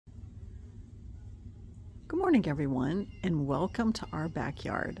Good morning everyone, and welcome to our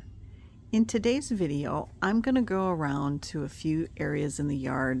backyard. In today's video, I'm going to go around to a few areas in the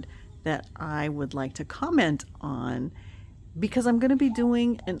yard that I would like to comment on because I'm going to be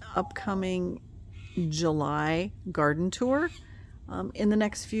doing an upcoming July garden tour in the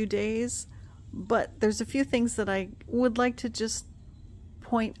next few days. But there's a few things that I would like to just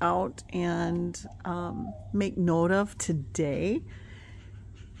point out and make note of today.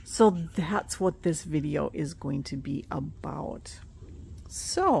 So that's what this video is going to be about.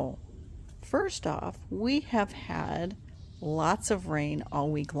 So first off, we have had lots of rain all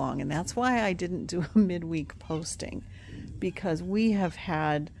week long, and that's why I didn't do a midweek posting, because we have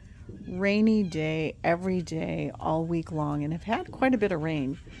had rainy day every day all week long and have had quite a bit of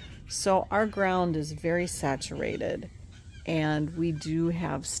rain. So our ground is very saturated and we do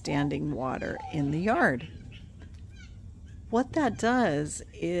have standing water in the yard. What that does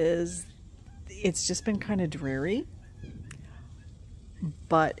is it's just been kind of dreary,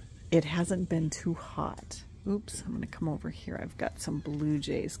 but it hasn't been too hot. Oops, I'm going to come over here. I've got some blue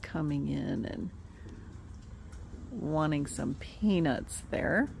jays coming in and wanting some peanuts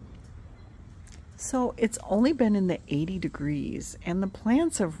there. So it's only been in the 80 degrees and the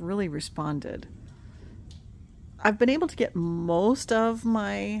plants have really responded. I've been able to get most of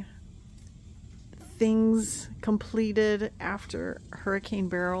my things completed after Hurricane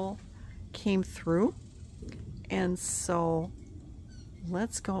Beryl came through, and so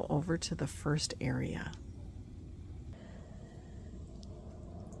let's go over to the first area.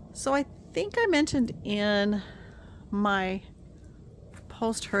 So I think I mentioned in my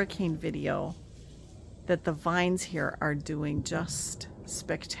post-hurricane video that the vines here are doing just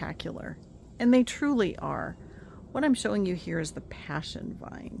spectacular, and they truly are. What I'm showing you here is the passion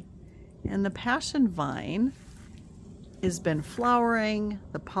vine. And the passion vine has been flowering.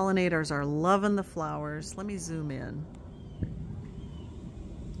 The pollinators are loving the flowers. Let me zoom in.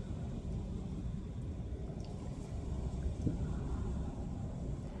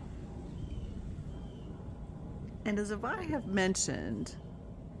 And as I have mentioned,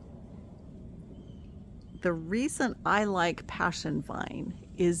 the reason I like passion vine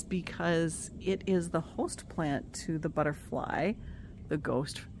is because it is the host plant to the butterfly, the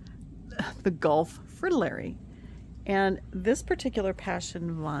Gulf fritillary. And this particular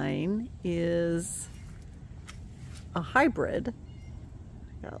passion vine is a hybrid.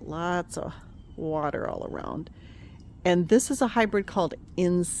 Got lots of water all around. And this is a hybrid called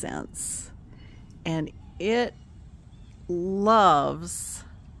Incense. And it loves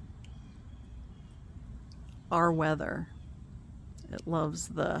our weather. It loves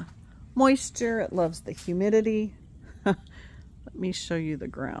the moisture, it loves the humidity. Let me show you the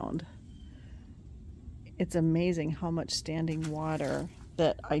ground. It's amazing how much standing water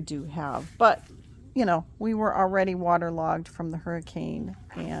that I do have. But, you know, we were already waterlogged from the hurricane,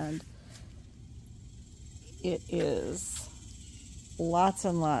 and it is lots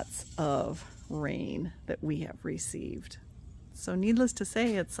and lots of rain that we have received. So needless to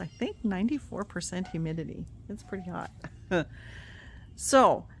say, it's, I think, 94% humidity. It's pretty hot.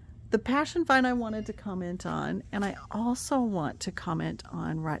 So the passion vine I wanted to comment on, and I also want to comment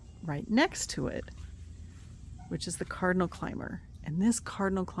on right next to it, which is the cardinal climber. And this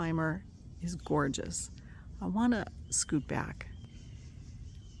cardinal climber is gorgeous. I want to scoot back.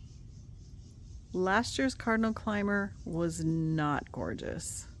 Last year's cardinal climber was not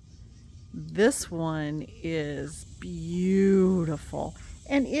gorgeous. This one is beautiful,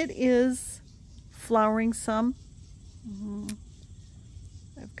 and it is flowering some.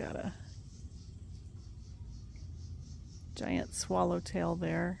 I've got a giant swallowtail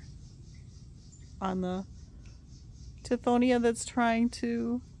there on the Tithonia that's trying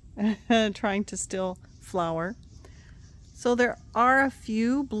to still flower. So there are a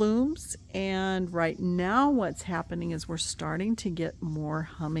few blooms, and right now what's happening is we're starting to get more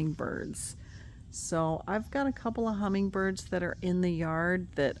hummingbirds. So I've got a couple of hummingbirds that are in the yard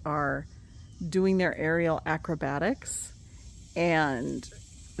that are doing their aerial acrobatics, and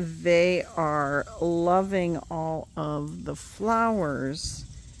they are loving all of the flowers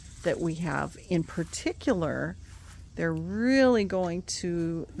that we have. In particular, they're really going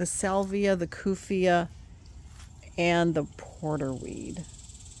to the salvia, the kufia, and the porterweed.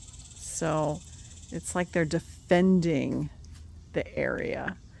 So it's like they're defending the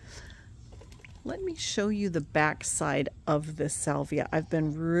area. Let me show you the back side of the salvia. I've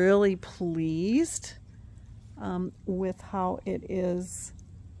been really pleased with how it is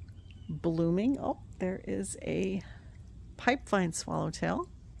blooming. Oh, there is a pipevine swallowtail,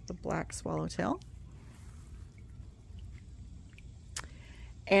 the black swallowtail.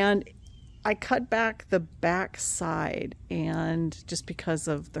 And I cut back the back side, and just because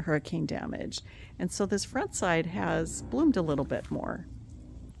of the hurricane damage. And so this front side has bloomed a little bit more.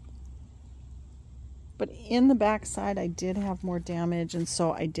 But in the back side, I did have more damage, and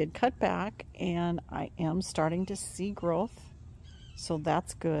so I did cut back, and I am starting to see growth. So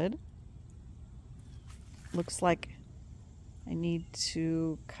that's good. Looks like I need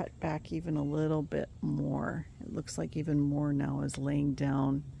to cut back even a little bit more. It looks like even more now is laying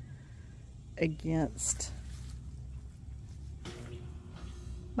down against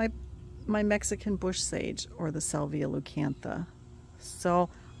my Mexican bush sage, or the Salvia leucantha. So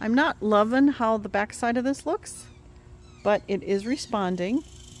I'm not loving how the back side of this looks, but it is responding,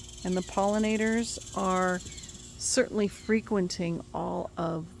 and the pollinators are certainly frequenting all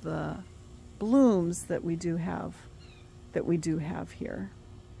of the blooms that we do have here.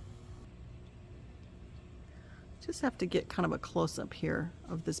 Just have to get kind of a close-up here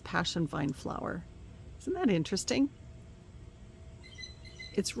of this passion vine flower. Isn't that interesting?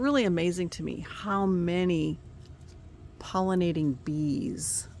 It's really amazing to me how many pollinating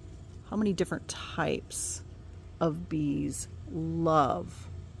bees, how many different types of bees love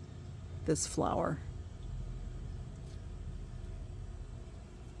this flower.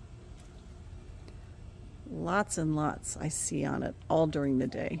 Lots and lots I see on it all during the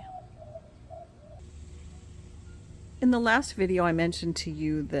day. In the last video I mentioned to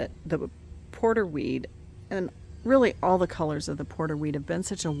you that the porterweed, and really all the colors of the porterweed, have been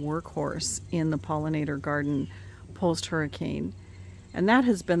such a workhorse in the pollinator garden post-hurricane. And that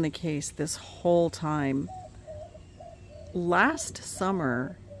has been the case this whole time. Last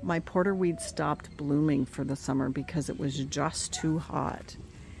summer, my porterweed stopped blooming for the summer because it was just too hot.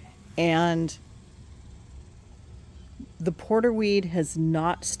 And the porterweed has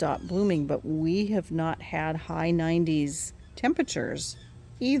not stopped blooming, but we have not had high 90s temperatures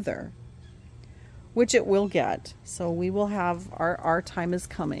either, which it will get. So we will have, our time is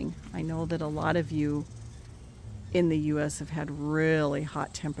coming. I know that a lot of you in the US have had really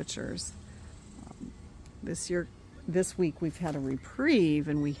hot temperatures. This week we've had a reprieve,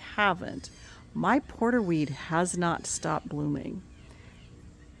 and we haven't. My porterweed has not stopped blooming.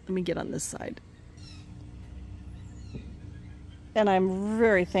 Let me get on this side. And I'm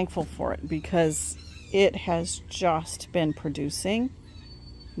very thankful for it, because it has just been producing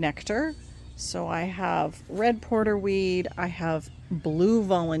nectar. So I have red porterweed, I have blue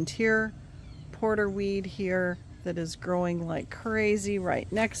volunteer porterweed here that is growing like crazy right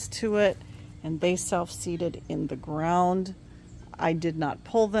next to it, and they self-seeded in the ground. I did not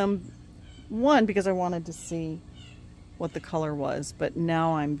pull them, one, because I wanted to see what the color was, but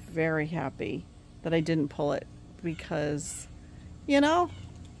now I'm very happy that I didn't pull it, because, you know,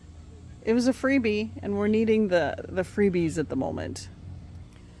 it was a freebie, and we're needing the freebies at the moment.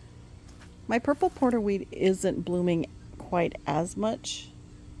 My purple porterweed isn't blooming quite as much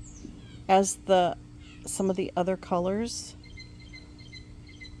as some of the other colors.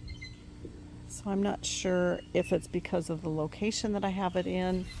 So I'm not sure if it's because of the location that I have it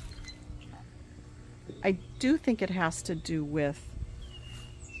in. I do think it has to do with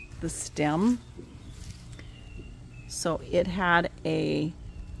the stem. So it had a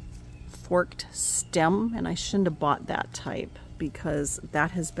forked stem, and I shouldn't have bought that type, because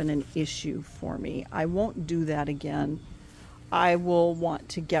that has been an issue for me. I won't do that again. I will want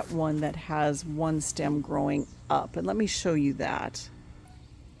to get one that has one stem growing up, and let me show you that.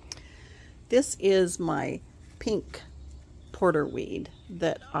 This is my pink porterweed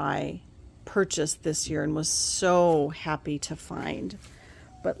that I purchased this year and was so happy to find.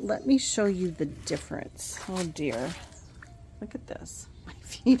 But let me show you the difference. Oh dear, look at this. My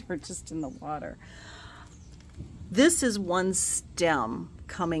feet are just in the water. This is one stem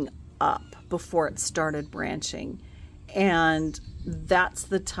coming up before it started branching, and that's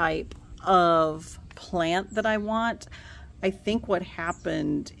the type of plant that I want. I think what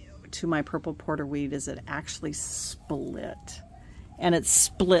happened to my purple porterweed is it actually split, and it's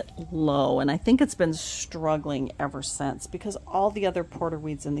split low, and I think it's been struggling ever since, because all the other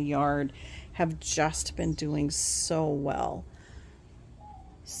porterweeds in the yard have just been doing so well.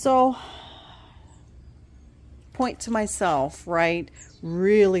 So point to myself, right?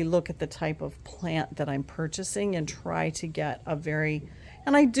 Really look at the type of plant that I'm purchasing and try to get a very,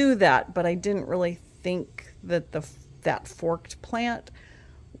 and I do that, but I didn't really think that that forked plant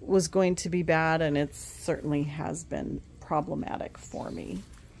was going to be bad, and it certainly has been problematic for me.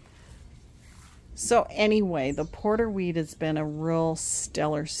 So anyway, the porterweed has been a real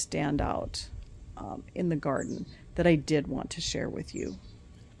stellar standout in the garden that I did want to share with you.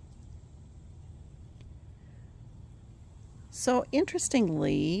 So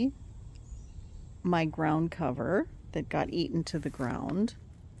interestingly, my ground cover that got eaten to the ground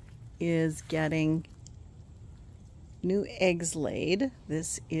is getting new eggs laid.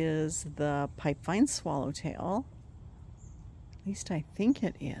 This is the pipevine swallowtail. At least I think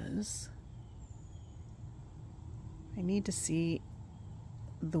it is. I need to see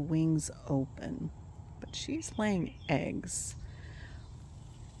the wings open, but she's laying eggs.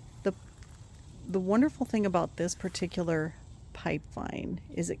 The wonderful thing about this particular pipevine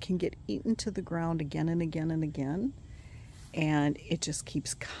is it can get eaten to the ground again and again and again, and it just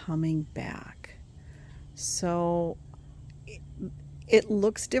keeps coming back. So it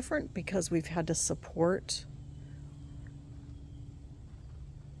looks different because we've had to support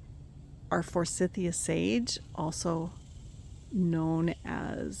our forsythia sage, also known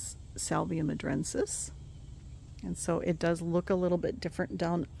as Salvia madrensis. And so it does look a little bit different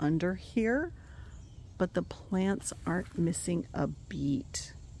down under here, but the plants aren't missing a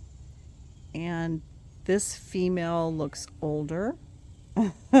beat. And this female looks older.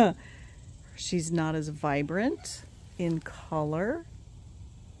 She's not as vibrant in color.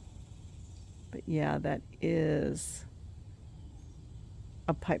 But yeah, that is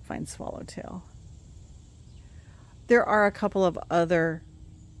a pipevine swallowtail. There are a couple of other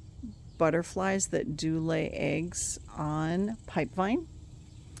butterflies that do lay eggs on pipevine,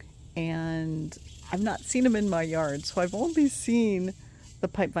 and I've not seen them in my yard, so I've only seen the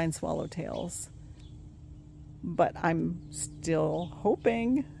pipevine swallowtails. But I'm still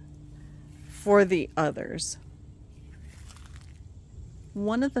hoping for the others.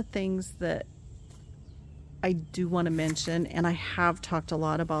 One of the things that I do want to mention, and I have talked a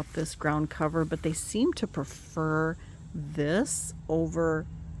lot about this ground cover, but they seem to prefer this over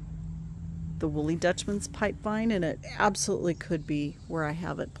the woolly Dutchman's pipevine, and it absolutely could be where I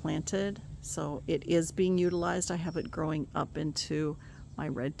have it planted. So it is being utilized. I have it growing up into my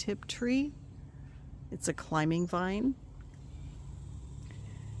red tip tree. It's a climbing vine.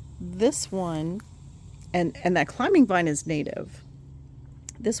 This one, and that climbing vine is native.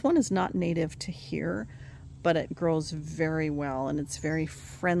 This one is not native to here, but it grows very well and it's very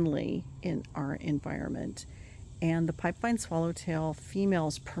friendly in our environment. And the pipevine swallowtail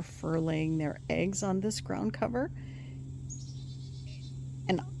females prefer laying their eggs on this ground cover.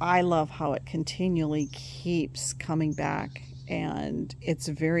 And I love how it continually keeps coming back, and it's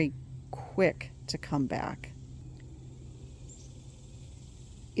very quick to come back.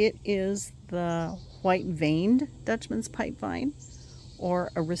 It is the white veined Dutchman's pipevine,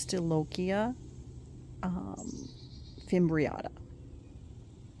 or Aristolochia fimbriata.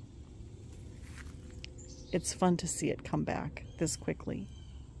 It's fun to see it come back this quickly.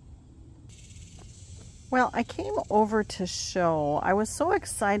 Well, I came over to show, I was so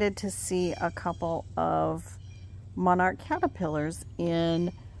excited to see a couple of monarch caterpillars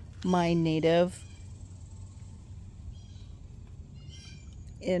in my native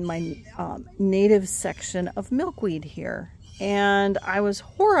section of milkweed here. And I was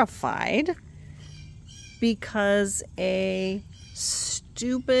horrified because a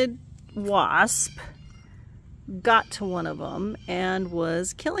stupid wasp got to one of them and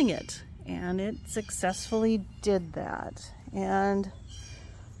was killing it. And it successfully did that. And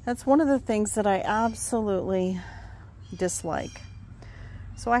that's one of the things that I absolutely dislike.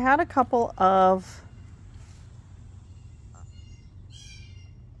 So I had a couple of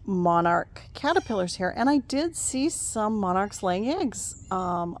monarch caterpillars here, and I did see some monarchs laying eggs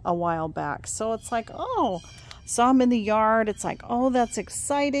a while back. So it's like, oh, saw them in the yard. It's like, oh, that's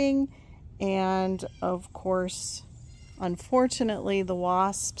exciting. And of course, unfortunately, the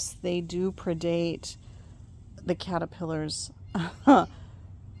wasps, they do predate the caterpillars a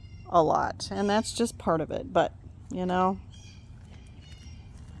lot, and that's just part of it. But you know,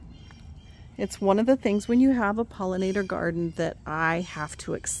 it's one of the things when you have a pollinator garden that I have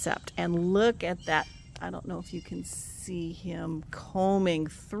to accept. And look at that. I don't know if you can see him combing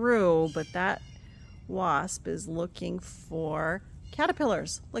through, but that wasp is looking for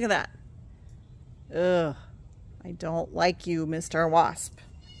caterpillars. Look at that. Ugh. I don't like you, Mr. Wasp,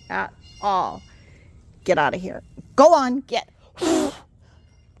 at all. Get out of here. Go on, get.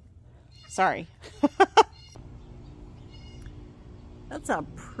 Sorry. That's a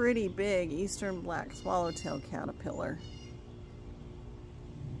pretty big eastern black swallowtail caterpillar.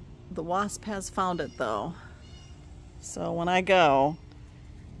 The wasp has found it though. So when I go,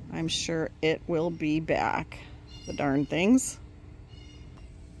 I'm sure it will be back. The darn things.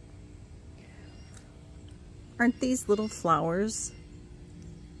 Aren't these little flowers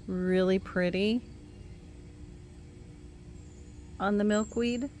really pretty on the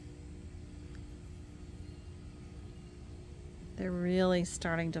milkweed? They're really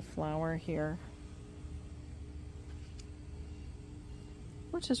starting to flower here.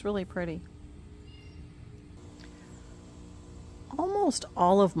 which is really pretty. Almost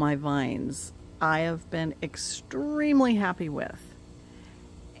all of my vines I have been extremely happy with.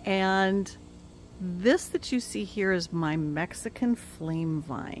 And this that you see here is my Mexican flame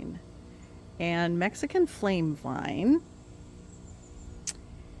vine. And Mexican flame vine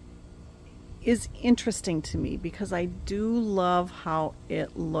is interesting to me because I do love how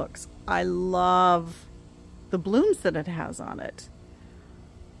it looks. I love the blooms that it has on it.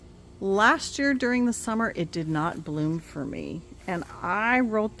 Last year during the summer, it did not bloom for me. And I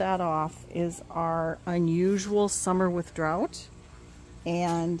wrote that off as our unusual summer with drought.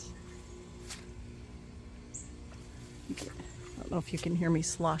 And I don't know if you can hear me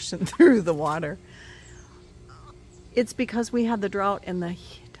sloshing through the water. It's because we had the drought and the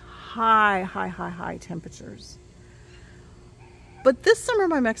high temperatures. But this summer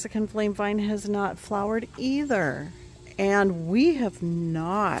my Mexican flame vine has not flowered either. And we have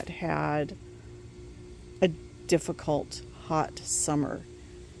not had a difficult hot summer.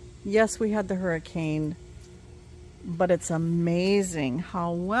 Yes, we had the hurricane, but it's amazing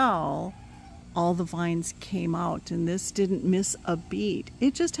how well all the vines came out, and this didn't miss a beat.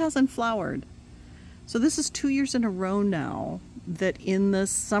 It just hasn't flowered. So this is 2 years in a row now that in the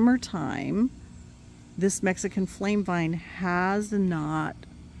summertime, this Mexican flame vine has not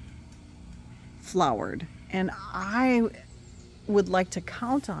flowered. And I would like to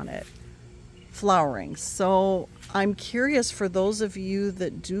count on it flowering. So I'm curious for those of you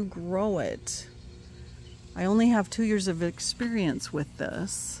that do grow it. I only have 2 years of experience with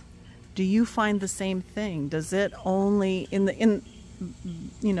this. Do you find the same thing? Does it only in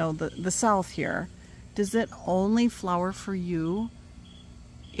you know, the south here, does it only flower for you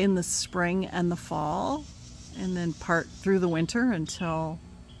in the spring and the fall and then part through the winter until,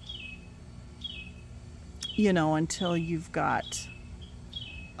 you know, until you've got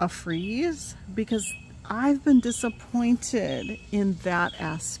a freeze? Because I've been disappointed in that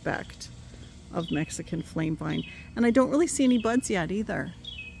aspect of Mexican flame vine, and I don't really see any buds yet either.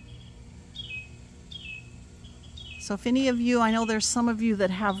 So if any of you, I know there's some of you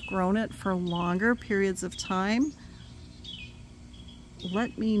that have grown it for longer periods of time,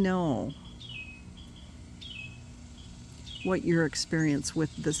 let me know what your experience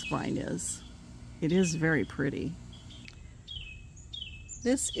with this vine is. It is very pretty.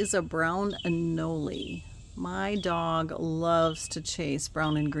 This is a brown anole. My dog loves to chase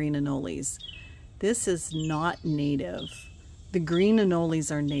brown and green anoles. This is not native. The green anoles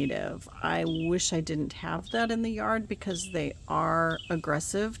are native. I wish I didn't have that in the yard because they are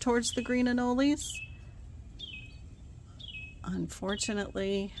aggressive towards the green anoles.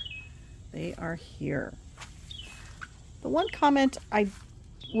 Unfortunately, they are here. The one comment I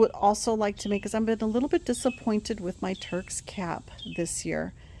would also like to make is I've been a little bit disappointed with my Turk's cap this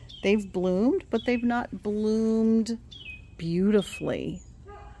year. They've bloomed, but they've not bloomed beautifully.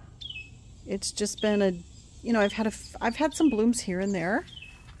 It's just been a, you know, I've had some blooms here and there.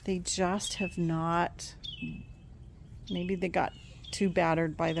 They just have not, maybe they got too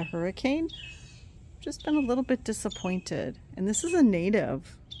battered by the hurricane. Just been a little bit disappointed. And this is a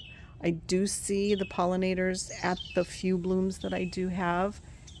native. I do see the pollinators at the few blooms that I do have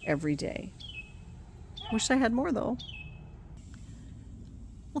every day. Wish I had more though.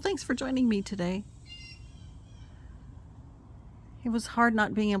 Well, thanks for joining me today. It was hard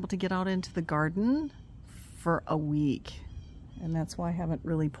not being able to get out into the garden for a week, and that's why I haven't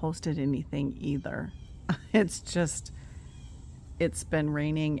really posted anything either. It's been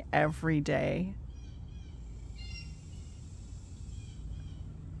raining every day.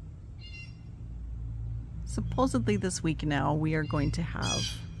 Supposedly this week now we are going to have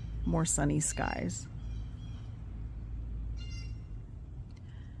more sunny skies.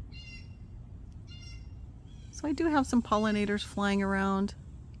 So I do have some pollinators flying around.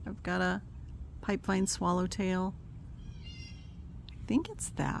 I've got a pipevine swallowtail. I think it's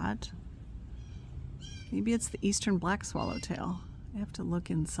that. Maybe it's the eastern black swallowtail. I have to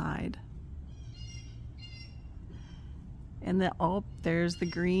look inside. And oh, there's the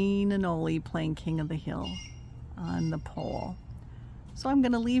green anole playing King of the Hill on the pole. So I'm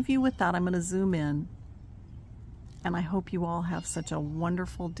going to leave you with that. I'm going to zoom in. And I hope you all have such a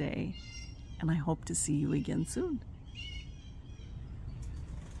wonderful day. And I hope to see you again soon.